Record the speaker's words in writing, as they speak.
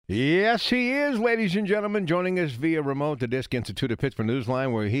Yes, he is, ladies and gentlemen, joining us via remote, the Disc Institute of Pittsburgh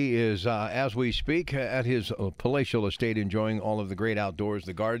Newsline, where he is, as we speak, at his palatial estate, enjoying all of the great outdoors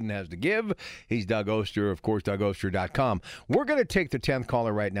the garden has to give. He's Doug Oster, of course, DougOster.com. We're going to take the 10th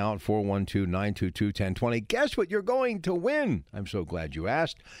caller right now at 412-922-1020. Guess what you're going to win? I'm so glad you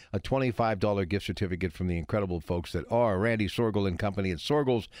asked. A $25 gift certificate from the incredible folks that are Randy Sorgel and Company at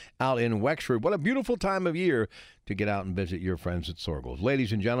Sorgel's out in Wexford. What a beautiful time of year to get out and visit your friends at Sorgel's.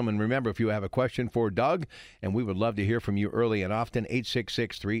 Ladies and gentlemen, remember, if you have a question for Doug, and we would love to hear from you early and often,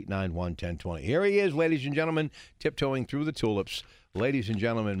 866-391-1020. Here he is, ladies and gentlemen, tiptoeing through the tulips. Ladies and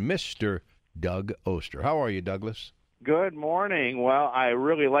gentlemen, Mr. Doug Oster. How are you, Douglas? Good morning. Well, I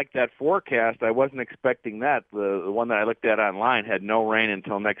really like that forecast. I wasn't expecting that. The one that I looked at online had no rain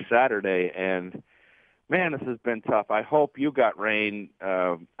until next Saturday, and man, this has been tough. I hope you got rain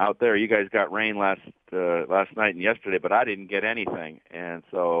out there. You guys got rain last night and yesterday, but I didn't get anything, and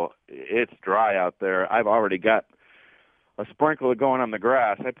so it's dry out there. I've already got a sprinkler going on the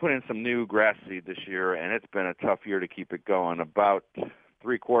grass. I put in some new grass seed this year, and it's been a tough year to keep it going. About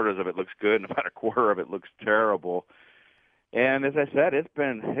three-quarters of it looks good, and about a quarter of it looks terrible. And as I said, it's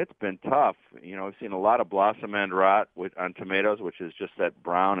been tough. You know, I've seen a lot of blossom end rot on tomatoes, which is just that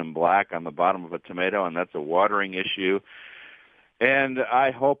brown and black on the bottom of a tomato, and that's a watering issue. And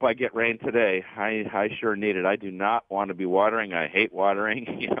I hope I get rain today. I sure need it. I do not want to be watering. I hate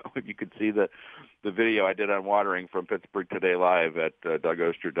watering. You know, if you could see the video I did on watering from Pittsburgh Today Live at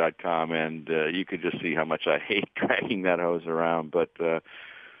DougOster.com, and you could just see how much I hate dragging that hose around. But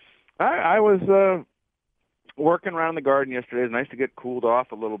I was working around the garden yesterday. It's nice to get cooled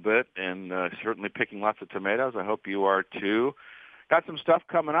off a little bit, and certainly picking lots of tomatoes. I hope you are too. Got some stuff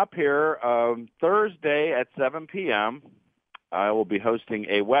coming up here. Thursday at 7 p.m., I will be hosting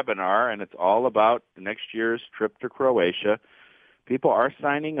a webinar, and it's all about next year's trip to Croatia. People are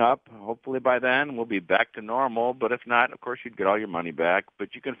signing up. Hopefully by then we'll be back to normal, but if not, of course, you'd get all your money back.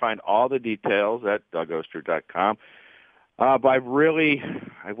 But you can find all the details at DougOster.com. But I've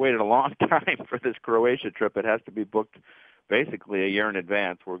waited a long time for this Croatia trip. It has to be booked basically a year in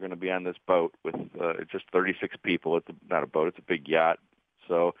advance. We're going to be on this boat with just 36 people. It's not a boat, it's a big yacht.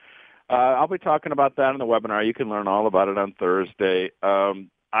 So I'll be talking about that in the webinar. You can learn all about it on Thursday.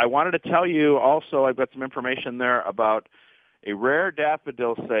 I wanted to tell you also, I've got some information there about a rare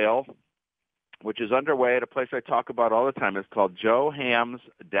daffodil sale, which is underway at a place I talk about all the time. It's called Joe Ham's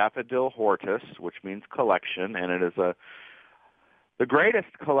Daffodil Hortus, which means collection, and it is the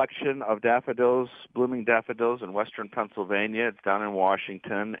greatest collection of daffodils, blooming daffodils in western Pennsylvania. It's down in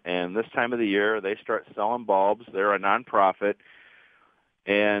Washington, and this time of the year they start selling bulbs. They're a nonprofit,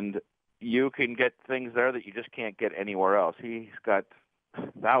 and you can get things there that you just can't get anywhere else. He's got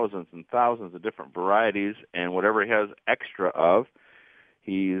thousands and thousands of different varieties, and whatever he has extra of,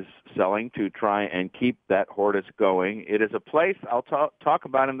 he's selling to try and keep that hortus going. It is a place I'll talk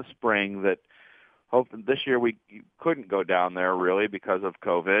about in the spring that this year we couldn't go down there really because of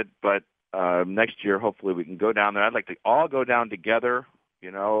COVID, but next year hopefully we can go down there. I'd like to all go down together. You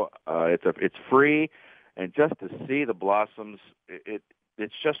know, it's free, and just to see the blossoms,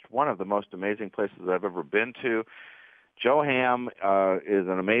 it's just one of the most amazing places I've ever been to. Joe Ham is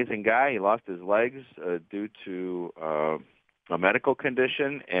an amazing guy. He lost his legs due to a medical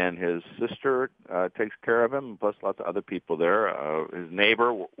condition, and his sister takes care of him, plus lots of other people there. His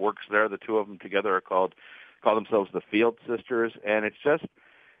neighbor works there. The two of them together are call themselves the Field Sisters, and it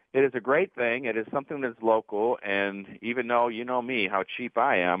is a great thing. It is something that's local, and even though you know me, how cheap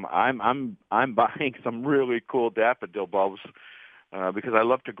I am, I'm buying some really cool daffodil bulbs because I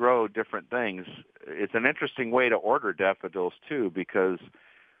love to grow different things. It's an interesting way to order daffodils too, because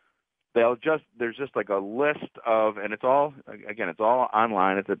there's just like a list of, and it's all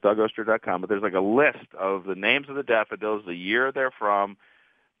online. It's at DougOster.com, but there's like a list of the names of the daffodils, the year they're from,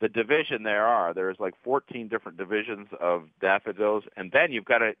 the division there are. There's like 14 different divisions of daffodils, and then you've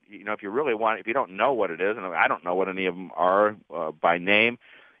got to, you know, if you don't know what it is, and I don't know what any of them are by name,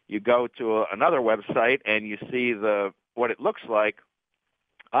 you go to another website and you see what it looks like.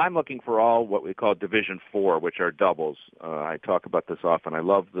 I'm looking for all what we call Division 4, which are doubles. I talk about this often. I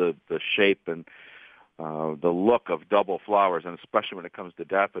love the shape and the look of double flowers, and especially when it comes to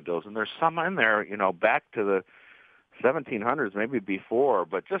daffodils. And there's some in there, you know, back to the 1700s, maybe before,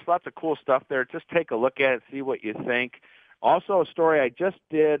 but just lots of cool stuff there. Just take a look at it, see what you think. Also, a story I just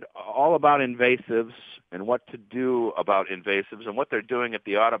did all about invasives and what to do about invasives and what they're doing at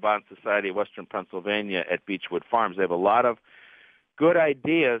the Audubon Society of Western Pennsylvania at Beechwood Farms. They have a lot of good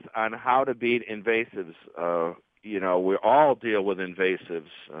ideas on how to beat invasives. You know, we all deal with invasives.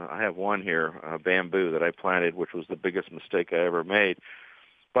 I have one here, bamboo, that I planted, which was the biggest mistake I ever made.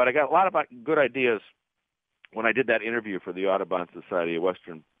 But I got a lot of good ideas when I did that interview for the Audubon Society of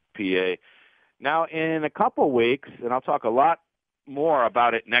Western PA. Now, in a couple weeks, and I'll talk a lot more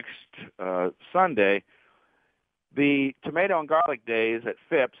about it next Sunday, the Tomato and Garlic Days at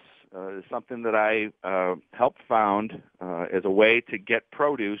Phipps is something that I helped found as a way to get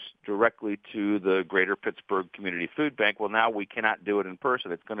produce directly to the Greater Pittsburgh Community Food Bank. Well, now we cannot do it in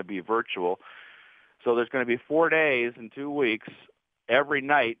person. It's going to be virtual. So there's going to be 4 days in 2 weeks. Every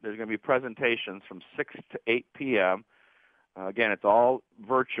night there's going to be presentations from 6 to 8 p.m. Again, it's all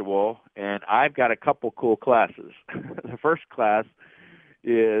virtual, and I've got a couple cool classes. The first class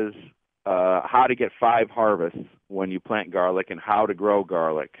is how to get 5 harvests when you plant garlic and how to grow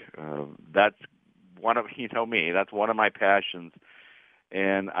garlic. That's one of, me, that's one of my passions,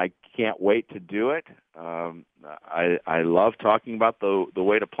 and I can't wait to do it. I love talking about the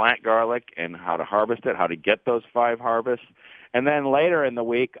way to plant garlic and how to harvest it, how to get those 5 harvests. And then later in the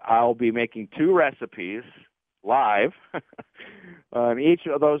week, I'll be making 2 recipes live. Each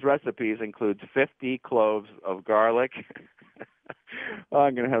of those recipes includes 50 cloves of garlic.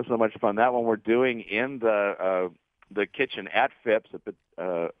 I'm going to have so much fun. That one we're doing in the kitchen at Phipps at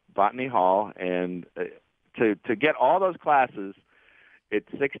the Botany Hall. And to get all those classes, it's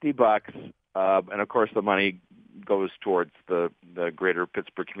 $60, and of course the money goes towards the Greater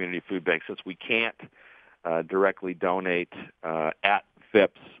Pittsburgh Community Food Bank, since we can't directly donate at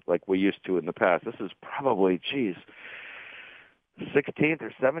Phipps like we used to in the past. This is probably, 16th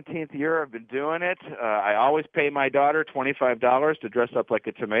or 17th year I've been doing it. I always pay my daughter $25 to dress up like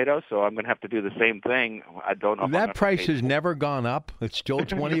a tomato, so I'm going to have to do the same thing. I don't know. That price has never gone up. It's still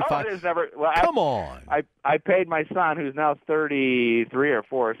 $25. No, it has never. Well, Come on. I paid my son, who's now 33 or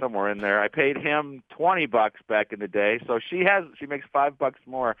 4, somewhere in there. I paid him $20 back in the day, so she makes $5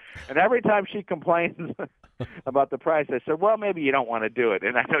 more. And every time she complains about the price, I said, well, maybe you don't want to do it.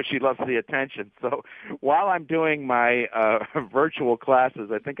 And I know she loves the attention. So while I'm doing my virtual classes,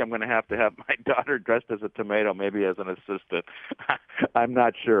 I think I'm going to have my daughter dressed as a tomato, maybe as an assistant. I'm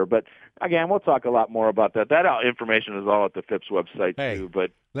not sure. But again, we'll talk a lot more about that. That information is all at the Phipps website, too. But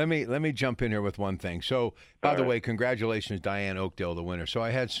let me jump in here with one thing. So, by the way, congratulations, Diane Oakdale, the winner. So I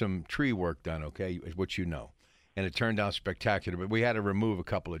had some tree work done, okay, which you know. And it turned out spectacular, but we had to remove a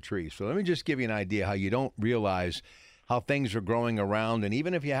couple of trees. So let me just give you an idea how you don't realize how things are growing around. And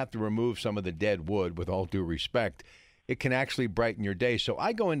even if you have to remove some of the dead wood, with all due respect, it can actually brighten your day. So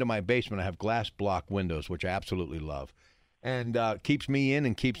I go into my basement. I have glass block windows, which I absolutely love. And keeps me in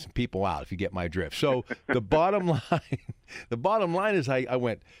and keeps people out, if you get my drift. So the bottom line is I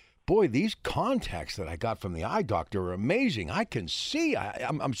went, boy, these contacts that I got from the eye doctor are amazing. I can see.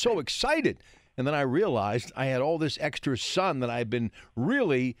 I'm so excited. And then I realized I had all this extra sun that I've been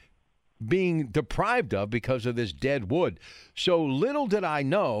really being deprived of because of this dead wood. So little did I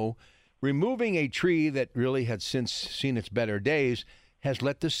know, removing a tree that really had since seen its better days has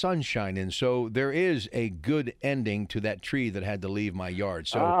let the sun shine in. So there is a good ending to that tree that had to leave my yard.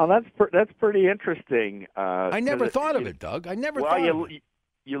 So that's pretty interesting. I never thought of it, Doug. I never thought of it.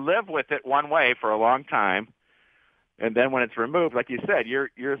 You live with it one way for a long time. And then when it's removed, like you said, you're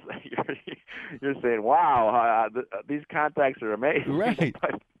saying, "Wow, these contacts are amazing." Right.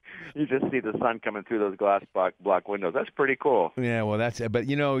 But you just see the sun coming through those glass block windows. That's pretty cool. Yeah, well, that's it. But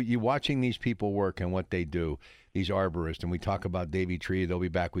you're watching these people work and what they do. These arborists, and we talk about Davy Tree. They'll be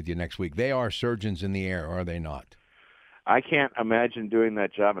back with you next week. They are surgeons in the air, are they not? I can't imagine doing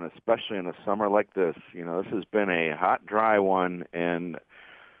that job, and especially in a summer like this. This has been a hot, dry one, and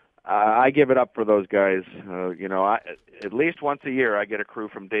I give it up for those guys. At least once a year I get a crew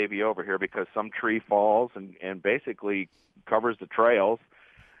from Davy over here because some tree falls and basically covers the trails.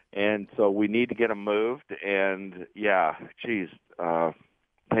 And so we need to get them moved. And,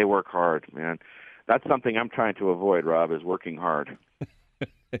 they work hard, man. That's something I'm trying to avoid, Rob, is working hard.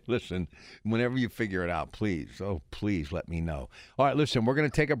 Listen, whenever you figure it out, please let me know. All right, listen, we're going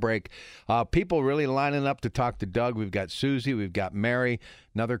to take a break. People really lining up to talk to Doug. We've got Susie. We've got Mary.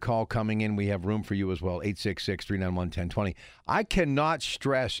 Another call coming in. We have room for you as well, 866-391-1020. I cannot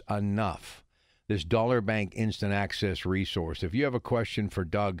stress enough this Dollar Bank Instant Access resource. If you have a question for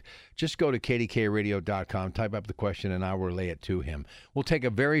Doug, just go to kdkradio.com, type up the question, and I will relay it to him. We'll take a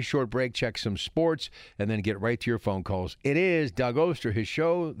very short break, check some sports, and then get right to your phone calls. It is Doug Oster, his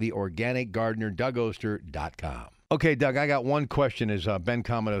show, The Organic Gardener, DougOster.com. Okay, Doug, I got one question as Ben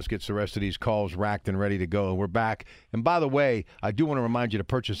Comados gets the rest of these calls racked and ready to go. And we're back. And by the way, I do want to remind you to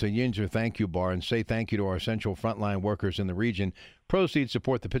purchase a Yinzer Thank You Bar and say thank you to our essential frontline workers in the region. Proceeds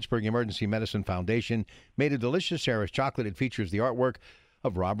support the Pittsburgh Emergency Medicine Foundation. Made of delicious Harris chocolate. It features the artwork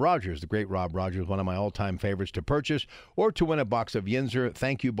of Rob Rogers. The great Rob Rogers, one of my all-time favorites to purchase or to win a box of Yinzer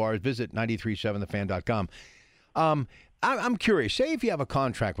thank you bars. Visit 937thefan.com. I'm curious. Say if you have a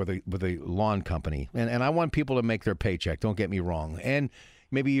contract with a lawn company, and I want people to make their paycheck. Don't get me wrong. And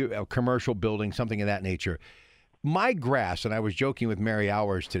maybe a commercial building, something of that nature. My grass, and I was joking with Mary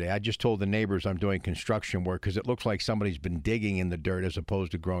Hours today. I just told the neighbors I'm doing construction work because it looks like somebody's been digging in the dirt as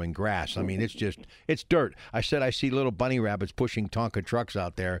opposed to growing grass. I mean, it's dirt. I said I see little bunny rabbits pushing Tonka trucks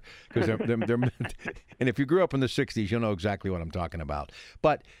out there because they're and if you grew up in the 60s, you'll know exactly what I'm talking about.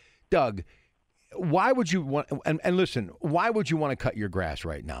 But, Doug, why would you want, and listen, why would you want to cut your grass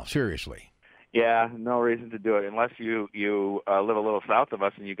right now? Seriously. Yeah, no reason to do it unless you live a little south of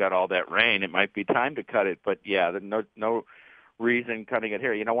us and you got all that rain. It might be time to cut it, but yeah, there's no reason cutting it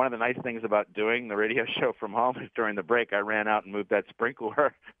here. You know, one of the nice things about doing the radio show from home is during the break I ran out and moved that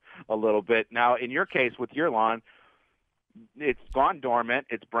sprinkler a little bit. Now, in your case with your lawn, it's gone dormant.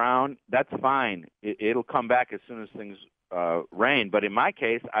 It's brown. That's fine. It'll come back as soon as things rain. But in my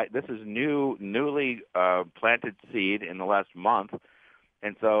case, this is newly planted seed in the last month.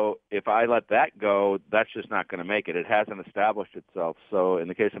 And so if I let that go, that's just not going to make it. It hasn't established itself. So in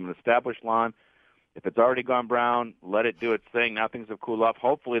the case of an established lawn, if it's already gone brown, let it do its thing. Now things have cooled off.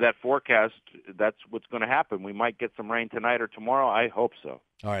 Hopefully that forecast, that's what's going to happen. We might get some rain tonight or tomorrow. I hope so.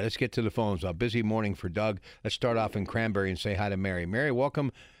 All right, let's get to the phones. A busy morning for Doug. Let's start off in Cranberry and say hi to Mary. Mary,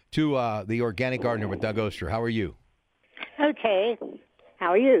 welcome to the Organic Gardener with Doug Oster. How are you? Okay. How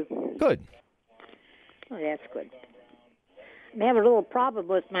are you? Good. Oh, that's good. I'm having a little problem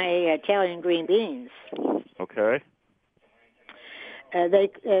with my Italian green beans. Okay.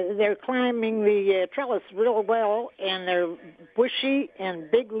 They're climbing the trellis real well, and they're bushy and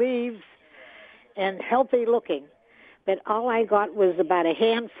big leaves and healthy looking. But all I got was about a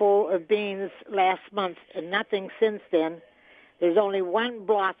handful of beans last month, and nothing since then. There's only one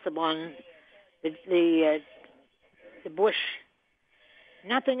blossom on the bush.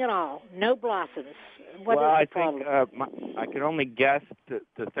 Nothing at all. No blossoms. What is the problem? I can only guess to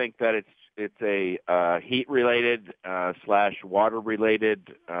think that it's a heat-related /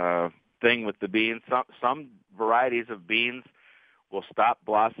 water-related thing with the beans. Some varieties of beans will stop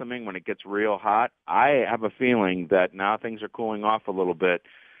blossoming when it gets real hot. I have a feeling that now things are cooling off a little bit.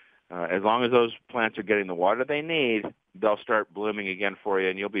 As long as those plants are getting the water they need, they'll start blooming again for you,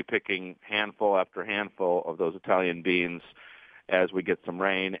 and you'll be picking handful after handful of those Italian beans as we get some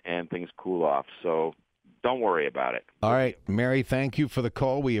rain and things cool off. So don't worry about it. All right, Mary, thank you for the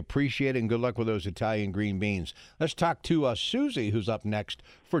call. We appreciate it, and good luck with those Italian green beans. Let's talk to Susie, who's up next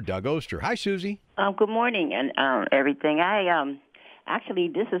for Doug Oster. Hi, Susie. Good morning and everything. Actually,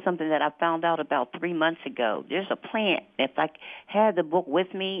 this is something that I found out about 3 months ago. There's a plant. If I had the book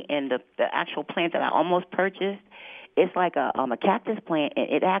with me and the actual plant that I almost purchased, it's like a cactus plant, and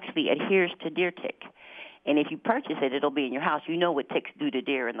it actually adheres to deer tick. And if you purchase it, it'll be in your house. You know what ticks do to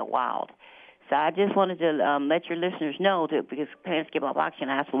deer in the wild. So I just wanted to let your listeners know that because plants give up oxygen,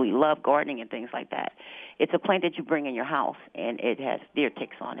 I absolutely love gardening and things like that. It's a plant that you bring in your house, and it has deer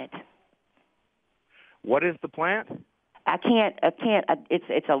ticks on it. What is the plant? I can't.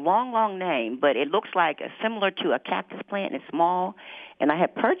 It's a long name, but it looks like similar to a cactus plant. It's small, and I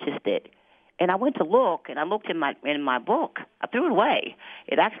had purchased it. And I went to look, and I looked in my book. I threw it away.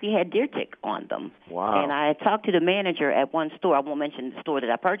 It actually had deer tick on them. Wow. And I talked to the manager at one store. I won't mention the store that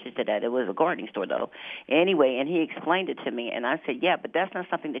I purchased it at. It was a gardening store, though. Anyway, and he explained it to me, and I said, yeah, but that's not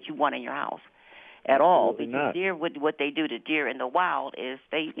something that you want in your house at all. Absolutely because not. Deer, what they do to deer in the wild is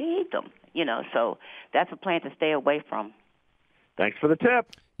they eat them, so that's a plant to stay away from. Thanks for the tip.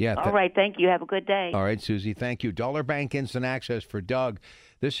 Yeah. All right, thank you. Have a good day. All right, Susie, thank you. Dollar Bank Instant Access for Doug.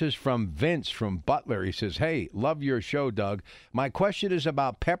 This is from Vince from Butler. He says, hey, love your show, Doug. My question is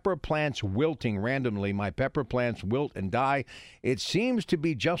about pepper plants wilting randomly. My pepper plants wilt and die. It seems to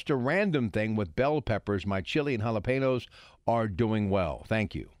be just a random thing with bell peppers. My chili and jalapenos are doing well.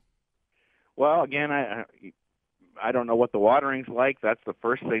 Thank you. Well, again, I don't know what the watering's like. That's the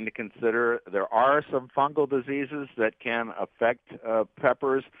first thing to consider. There are some fungal diseases that can affect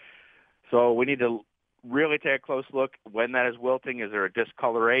peppers. So we need to really take a close look when that is wilting. Is there a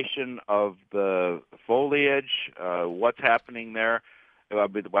discoloration of the foliage? What's happening there? I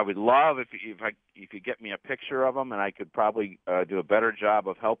would love if you get me a picture of them, and I could probably do a better job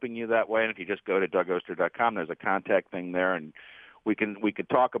of helping you that way. And if you just go to DougOster.com, there's a contact thing there, and we could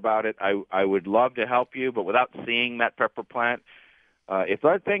talk about it. I would love to help you, but without seeing that pepper plant, if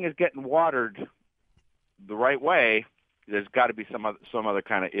that thing is getting watered the right way, there's got to be some other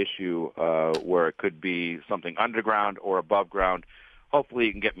kind of issue where it could be something underground or above ground. hopefully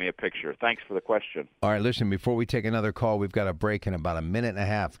you can get me a picture. Thanks for the question. All right, listen, before we take another call, we've got a break in about a minute and a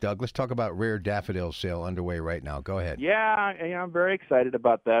half. Doug, let's talk about rare daffodil sale underway right now. Go ahead. Yeah, I'm very excited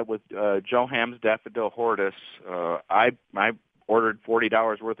about that with Joe Ham's Daffodil Hortus. I ordered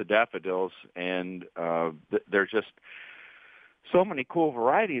 $40 worth of daffodils, and there's just so many cool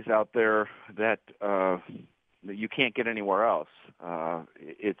varieties out there that you can't get anywhere else.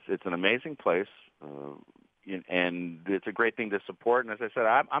 It's an amazing place, and it's a great thing to support. And as I said,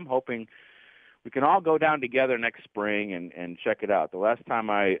 I'm hoping we can all go down together next spring and check it out. The last time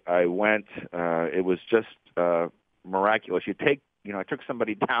I went, it was just miraculous. I took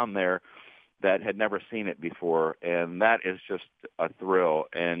somebody down there that had never seen it before, and that is just a thrill.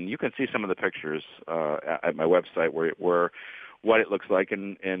 And you can see some of the pictures at my website where what it looks like,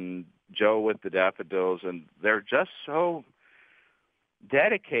 and Joe with the daffodils, and they're just so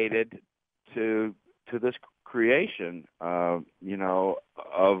dedicated to this creation, of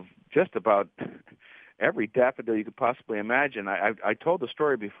just about every daffodil you could possibly imagine. I told the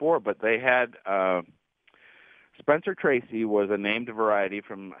story before, but they had Spencer Tracy was a named variety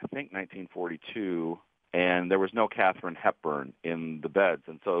from, I think, 1942, and there was no Katharine Hepburn in the beds.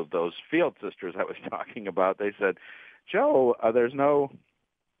 And so those Field sisters I was talking about, they said, Joe, there's no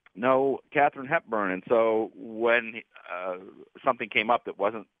Katharine Hepburn. And so when something came up that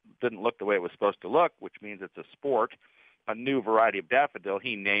didn't look the way it was supposed to look, which means it's a sport, a new variety of daffodil,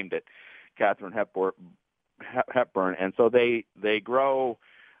 he named it Katharine Hepburn. And so they grow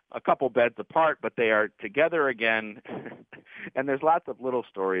a couple beds apart, but they are together again. And there's lots of little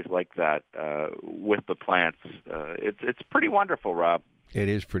stories like that with the plants. It's pretty wonderful, Rob. It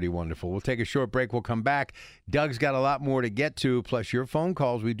is pretty wonderful. We'll take a short break. We'll come back. Doug's got a lot more to get to, plus your phone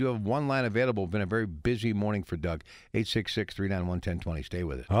calls. We do have one line available. Been a very busy morning for Doug. 866-391-1020. Stay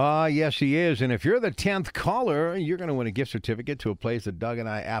with us. Ah, yes, he is. And if you're the 10th caller, you're going to win a gift certificate to a place that Doug and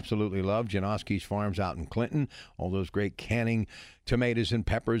I absolutely love, Janoski's Farms out in Clinton. All those great canning tomatoes and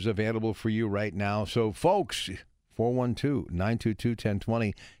peppers available for you right now. So, folks,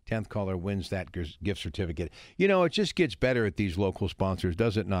 412-922-1020. 10th caller wins that gift certificate. It just gets better at these local sponsors,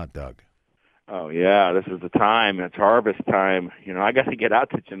 does it not, Doug? Oh, yeah. This is the time. It's harvest time. I got to get out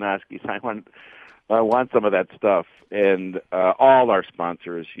to Janoski's. I want some of that stuff. And all our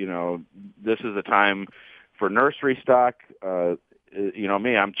sponsors, this is a time for nursery stock.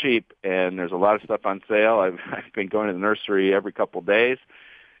 Me, I'm cheap, and there's a lot of stuff on sale. I've been going to the nursery every couple of days.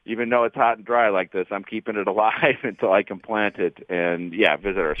 Even though it's hot and dry like this, I'm keeping it alive until I can plant it. And, yeah,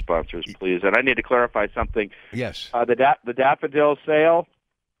 visit our sponsors, please. And I need to clarify something. Yes. The daffodil sale,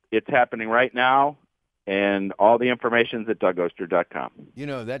 it's happening right now, and all the information's at DougOster.com.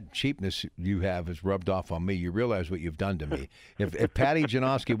 That cheapness you have is rubbed off on me. You realize what you've done to me. If Patty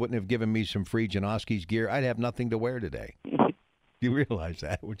Janoski wouldn't have given me some free Janoski's gear, I'd have nothing to wear today. You realize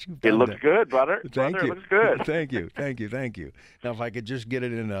that? What you've done. It looks good, brother. Thank you. It looks good. Thank you. Now, if I could just get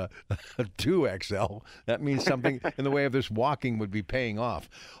it in a 2XL, that means something in the way of this walking would be paying off.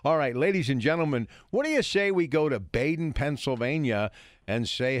 All right, ladies and gentlemen, what do you say we go to Baden, Pennsylvania, and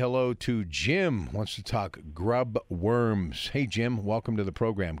say hello to Jim? Wants to talk grub worms. Hey, Jim, welcome to the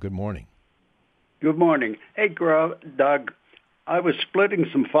program. Good morning. Good morning. Hey, Doug, I was splitting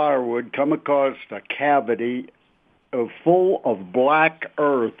some firewood, come across a cavity full of black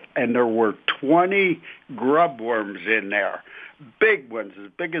earth, and there were 20 grub worms in there. Big ones,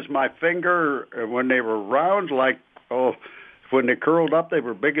 as big as my finger. When they were round, when they curled up, they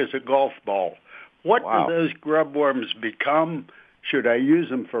were big as a golf ball. What Wow. do those grub worms become? Should I use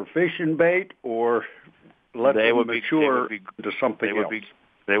them for fishing bait or let them mature into something else?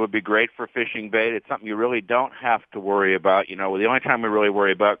 They would be great for fishing bait. It's something you really don't have to worry about. The only time we really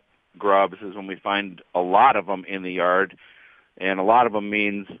worry about grubs is when we find a lot of them in the yard, and a lot of them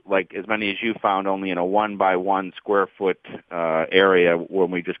means like as many as you found, only in a 1-by-1 square foot area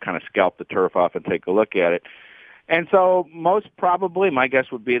when we just kind of scalp the turf off and take a look at it. And so most probably, my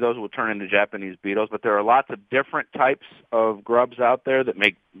guess would be those will turn into Japanese beetles, but there are lots of different types of grubs out there that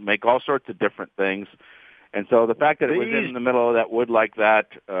make all sorts of different things. And so the fact that it was in the middle of that wood like that,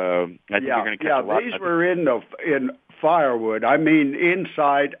 I think you're going to catch a lot. These were in firewood. I mean,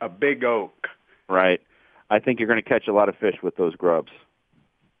 inside a big oak. Right. I think you're going to catch a lot of fish with those grubs.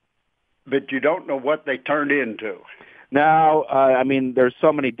 But you don't know what they turned into. Now, there's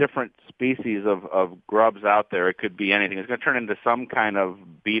so many different species of grubs out there. It could be anything. It's going to turn into some kind of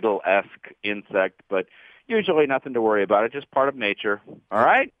beetle-esque insect, but usually nothing to worry about. It's just part of nature. All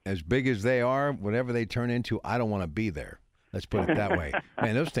right? As big as they are, whatever they turn into, I don't want to be there. Let's put it that way.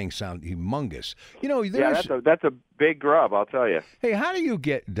 Man, those things sound humongous. You know, Yeah, that's a big grub, I'll tell you. Hey, how do you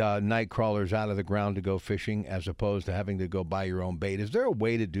get night crawlers out of the ground to go fishing as opposed to having to go buy your own bait? Is there a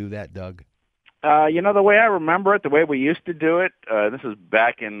way to do that, Doug? The way I remember it, the way we used to do it, this is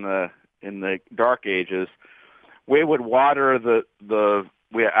back in the dark ages. We would water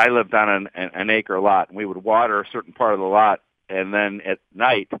I lived on an acre lot, and we would water a certain part of the lot, and then at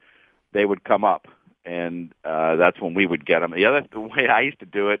night they would come up, and that's when we would get them. The way I used to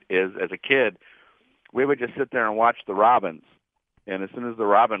do it is, as a kid, we would just sit there and watch the robins, and as soon as the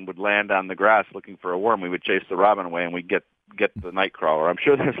robin would land on the grass looking for a worm, we would chase the robin away, and we'd get the night crawler. I'm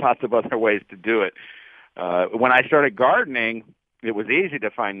sure there's lots of other ways to do it. When I started gardening, it was easy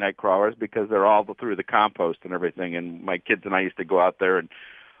to find night crawlers because they're all through the compost and everything. And my kids and I used to go out there and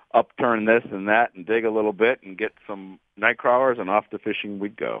upturn this and that and dig a little bit and get some night crawlers, and off to fishing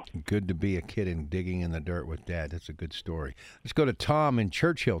we'd go. Good to be a kid and digging in the dirt with Dad. That's a good story. Let's go to Tom in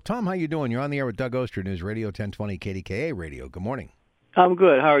Churchill. Tom, how you doing? You're on the air with Doug Oster, News Radio 1020 KDKA Radio. Good morning. I'm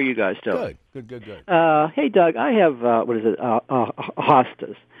good. How are you guys doing? Good. Hey, Doug, I have,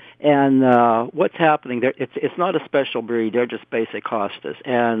 hostas. And what's happening there, it's not a special breed. They're just basic hostas.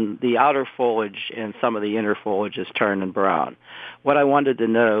 And the outer foliage and some of the inner foliage is turning brown. What I wanted to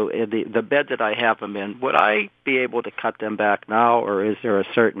know, the bed that I have them in, would I be able to cut them back now, or is there a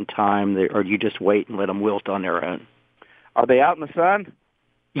certain time, or do you just wait and let them wilt on their own? Are they out in the sun?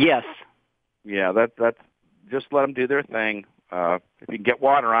 Yes. Yeah, that's just let them do their thing. If you can get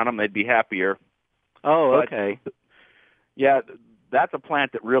water on them, they'd be happier. Oh, okay. Yeah, that's a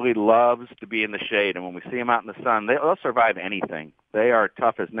plant that really loves to be in the shade, and when we see them out in the sun, they'll survive anything. They are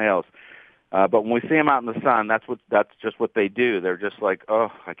tough as nails. But when we see them out in the sun, that's just what they do. They're just like,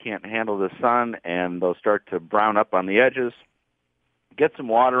 oh, I can't handle the sun, and they'll start to brown up on the edges. Get some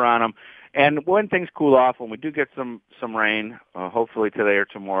water on them, and when things cool off, when we do get some rain, hopefully today or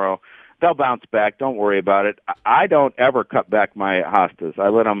tomorrow, they'll bounce back. Don't worry about it. I don't ever cut back my hostas. I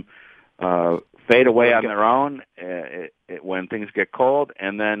let them fade away on their own when things get cold,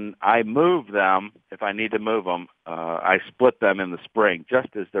 and then I move them if I need to move them. I split them in the spring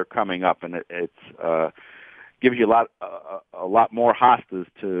just as they're coming up, and it's gives you a lot more hostas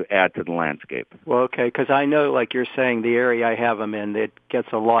to add to the landscape. Well, okay, because I know, like you're saying, the area I have them in, it gets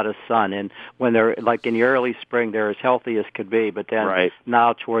a lot of sun, and when they're like in the early spring, they're as healthy as could be. But then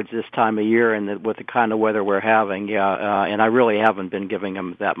now towards this time of year, and with the kind of weather we're having, and I really haven't been giving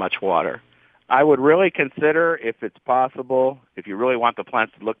them that much water. I would really consider, if it's possible, if you really want the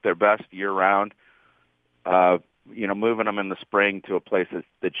plants to look their best year-round, moving them in the spring to a place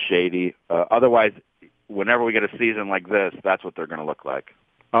that's shady. Otherwise, whenever we get a season like this, that's what they're going to look like.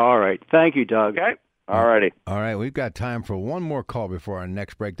 All right. Thank you, Doug. Okay. All righty. All right. We've got time for one more call before our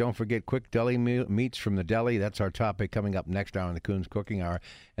next break. Don't forget quick deli meats from the deli. That's our topic coming up next hour in the Coons Cooking Hour.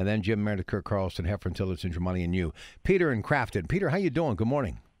 And then Jim Meredith, Kirk Carlson, Heffron Tillotson, Tremonti, and you. Peter in Crafton. Peter, how you doing? Good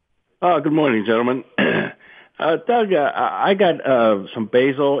morning. Good morning, gentlemen. Doug, I got some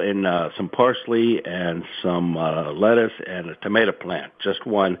basil and some parsley and some lettuce and a tomato plant, just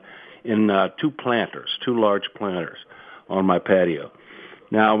one, in two large planters on my patio.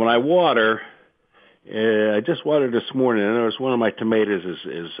 Now, when I water, I just watered this morning, and noticed one of my tomatoes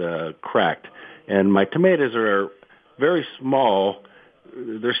is cracked. And my tomatoes are very small.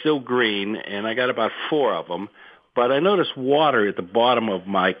 They're still green, and I got about 4 of them. But I noticed water at the bottom of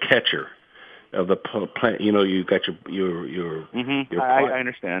my catcher of the plant. You know, you got your I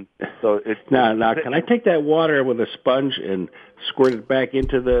understand. So it's now. Can I take that water with a sponge and squirt it back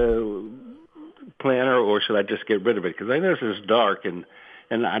into the planter, or should I just get rid of it? Because I noticed it's dark, and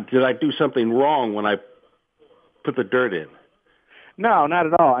did I do something wrong when I put the dirt in? No, not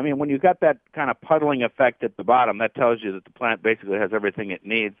at all. I mean, when you've got that kind of puddling effect at the bottom, that tells you that the plant basically has everything it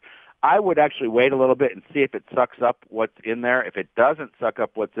needs. I would actually wait a little bit and see if it sucks up what's in there. If it doesn't suck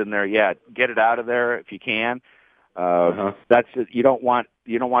up what's in there yet, get it out of there if you can. That's just, you don't want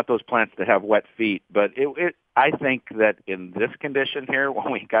those plants to have wet feet. But I think that in this condition here,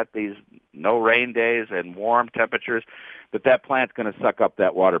 when we got these no rain days and warm temperatures, that plant's going to suck up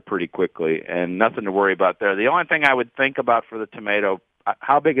that water pretty quickly, and nothing to worry about there. The only thing I would think about for the tomato,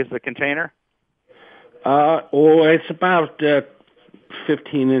 how big is the container? It's about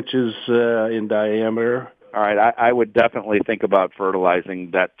 15 inches in diameter. All right, I would definitely think about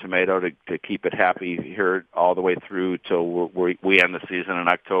fertilizing that tomato to keep it happy here all the way through till we end the season in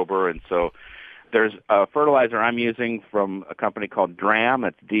October. And so there's a fertilizer I'm using from a company called Dram.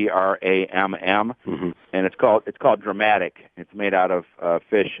 It's DRAMM, and it's called Dramatic. It's made out of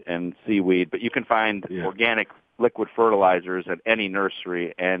fish and seaweed, but you can find organic liquid fertilizers at any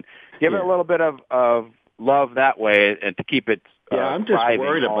nursery, and give it a little bit of love that way, and to keep it I'm just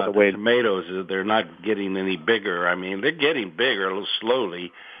worried all about the way. the tomatoes. Is they're not getting any bigger. I mean, they're getting bigger a little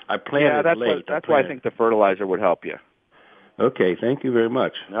slowly. I planted late. That's why I think the fertilizer would help you. Okay, thank you very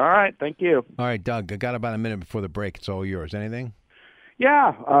much. All right, thank you. All right, Doug, I got about a minute before the break. It's all yours. Anything?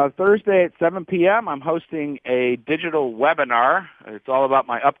 Yeah, Thursday at 7 p.m., I'm hosting a digital webinar. It's all about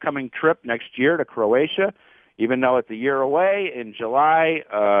my upcoming trip next year to Croatia. Even though it's a year away in July,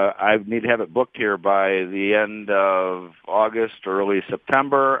 I need to have it booked here by the end of August, early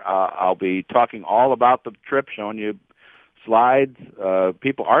September. I'll be talking all about the trip, showing you slides.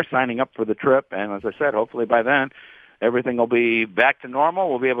 People are signing up for the trip, and as I said, hopefully by then, everything will be back to normal.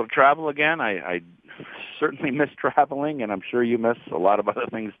 We'll be able to travel again. I certainly miss traveling, and I'm sure you miss a lot of other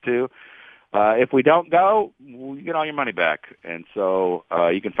things too. If we don't go, you get all your money back. And so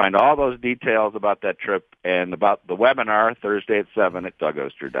you can find all those details about that trip and about the webinar Thursday at 7 at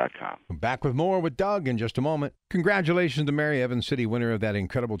DougOster.com. Back with more with Doug in just a moment. Congratulations to Mary Evans City, winner of that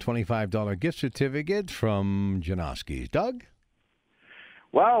incredible $25 gift certificate from Janoski's. Doug?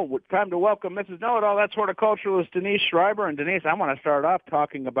 Well, time to welcome Mrs. Know-It-All. That's horticulturalist Denise Schreiber. And Denise, I want to start off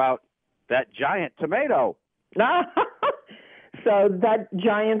talking about that giant tomato. So that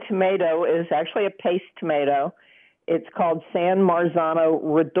giant tomato is actually a paste tomato. It's called San Marzano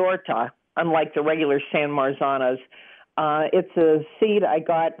Ridorta, unlike the regular San Marzanos. It's a seed I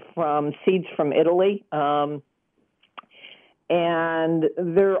got from Seeds from Italy. And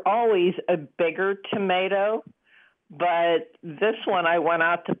they're always a bigger tomato. But this one I went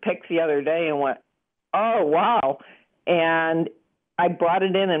out to pick the other day and went, oh, wow. And I brought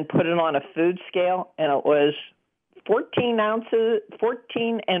it in and put it on a food scale, and it was 14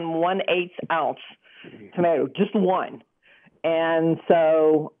 and 1/8 ounce tomato, just one. And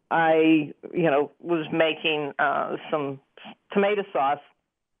so I, was making some tomato sauce,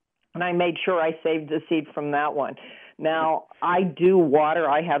 and I made sure I saved the seed from that one. Now, I do water.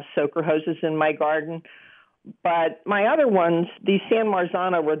 I have soaker hoses in my garden. But my other ones, these San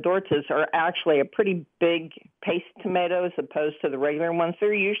Marzano Ridortas, are actually a pretty big paste tomato as opposed to the regular ones.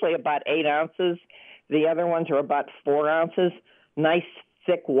 They're usually about 8 ounces. The other ones are about 4 ounces. Nice,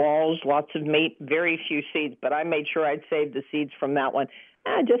 thick walls, lots of meat, very few seeds. But I made sure I'd save the seeds from that one,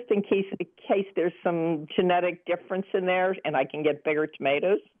 just in case there's some genetic difference in there and I can get bigger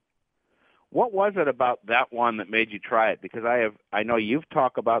tomatoes. What was it about that one that made you try it? Because I know you've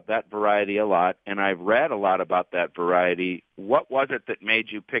talked about that variety a lot, and I've read a lot about that variety. What was it that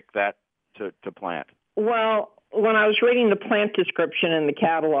made you pick that to plant? Well, when I was reading the plant description in the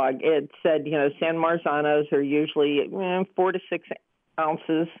catalog, it said, San Marzanos are usually 4 to 6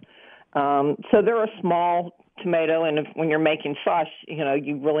 ounces. So they're a small tomato, and when you're making sauce,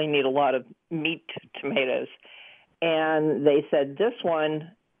 you really need a lot of meat tomatoes. And they said this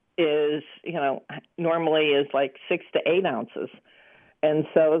one is, normally is like 6 to 8 ounces. And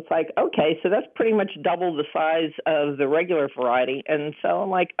so it's like, okay, so that's pretty much double the size of the regular variety. And so I'm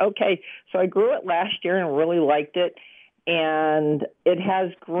like, okay, so I grew it last year and really liked it. And it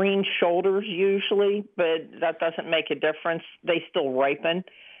has green shoulders usually, but that doesn't make a difference. They still ripen.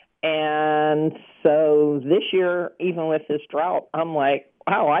 And so this year, even with this drought, I'm like,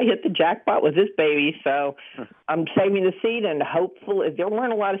 wow, I hit the jackpot with this baby. So I'm saving the seed, and hopefully there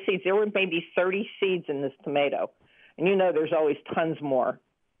weren't a lot of seeds. There were maybe 30 seeds in this tomato. And there's always tons more.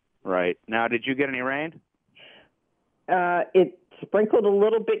 Right. Now, did you get any rain? It sprinkled a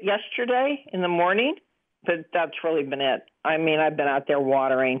little bit yesterday in the morning, but that's really been it. I mean, I've been out there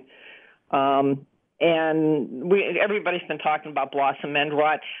watering. And everybody's been talking about blossom end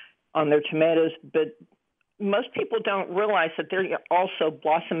rot on their tomatoes, but most people don't realize that there's also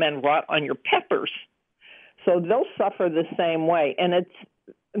blossom end rot on your peppers. So they'll suffer the same way. And it's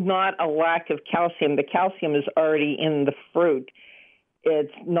not a lack of calcium. The calcium is already in the fruit.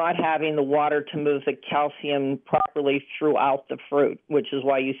 It's not having the water to move the calcium properly throughout the fruit, which is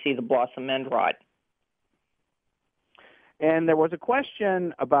why you see the blossom end rot. And there was a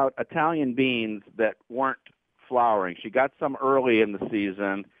question about Italian beans that weren't flowering. She got some early in the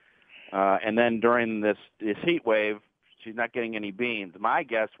season, and then during this heat wave, she's not getting any beans. My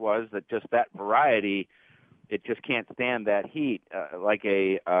guess was that just that variety, it just can't stand that heat, like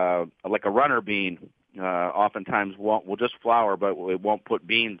a runner bean. Oftentimes will just flower, but it won't put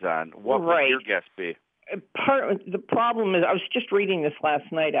beans on. What would your guess be? The problem is, I was just reading this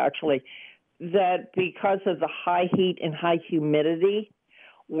last night, actually, that because of the high heat and high humidity,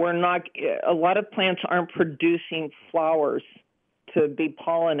 a lot of plants aren't producing flowers to be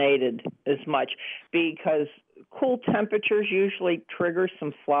pollinated as much, because cool temperatures usually trigger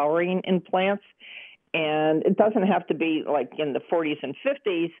some flowering in plants. And it doesn't have to be like in the 40s and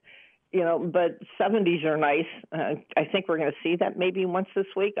 50s. but 70s are nice. I think we're going to see that maybe once this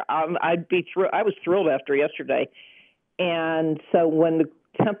week. I was thrilled after yesterday. And so when the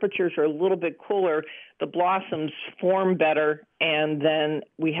temperatures are a little bit cooler, the blossoms form better, and then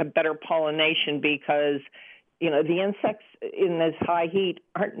we have better pollination because, the insects in this high heat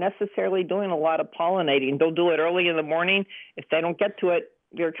aren't necessarily doing a lot of pollinating. They'll do it early in the morning. If they don't get to it,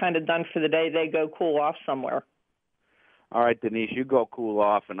 they're kind of done for the day. They go cool off somewhere. All right, Denise, you go cool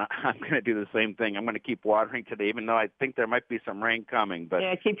off, and I'm going to do the same thing. I'm going to keep watering today, even though I think there might be some rain coming. But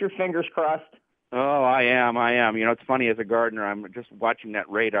yeah, keep your fingers crossed. Oh, I am. It's funny, as a gardener, I'm just watching that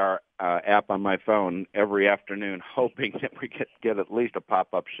radar app on my phone every afternoon, hoping that we get at least a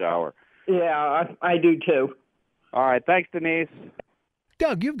pop-up shower. Yeah, I do too. All right, thanks, Denise.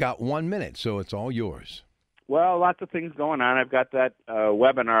 Doug, you've got 1 minute, so it's all yours. Well, lots of things going on. I've got that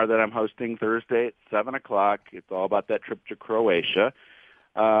webinar that I'm hosting Thursday at 7 o'clock. It's all about that trip to Croatia.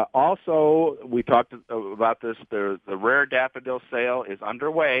 Also, we talked about this. The rare daffodil sale is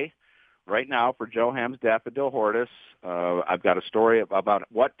underway right now for Joe Ham's Daffodil Hortus. I've got a story about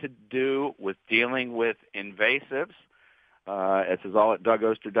what to do with dealing with invasives. This is all at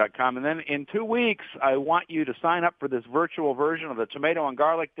DougOster.com. And then in 2 weeks, I want you to sign up for this virtual version of the Tomato and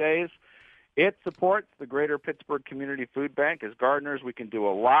Garlic Days. It supports the Greater Pittsburgh Community Food Bank. As gardeners, we can do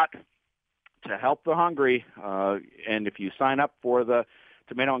a lot to help the hungry. And if you sign up for the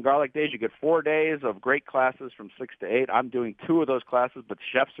Tomato and Garlic Days, you get 4 days of great classes from 6 to 8. I'm doing 2 of those classes, but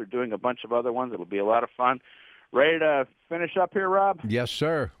chefs are doing a bunch of other ones. It'll be a lot of fun. Ready to finish up here, Rob? Yes,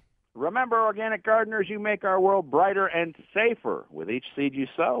 sir. Remember, organic gardeners, you make our world brighter and safer with each seed you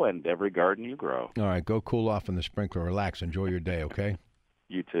sow and every garden you grow. All right, go cool off in the sprinkler. Relax. Enjoy your day, okay?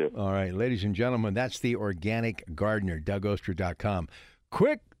 You too. All right, ladies and gentlemen, that's the Organic Gardener, DougOster.com.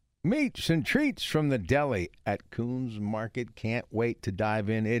 Quick meats and treats from the deli at Coons Market. Can't wait to dive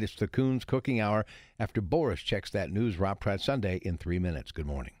in. It's the Coons Cooking Hour after Boris checks that news. Rob Pratt Sunday in 3 minutes. Good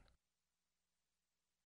morning.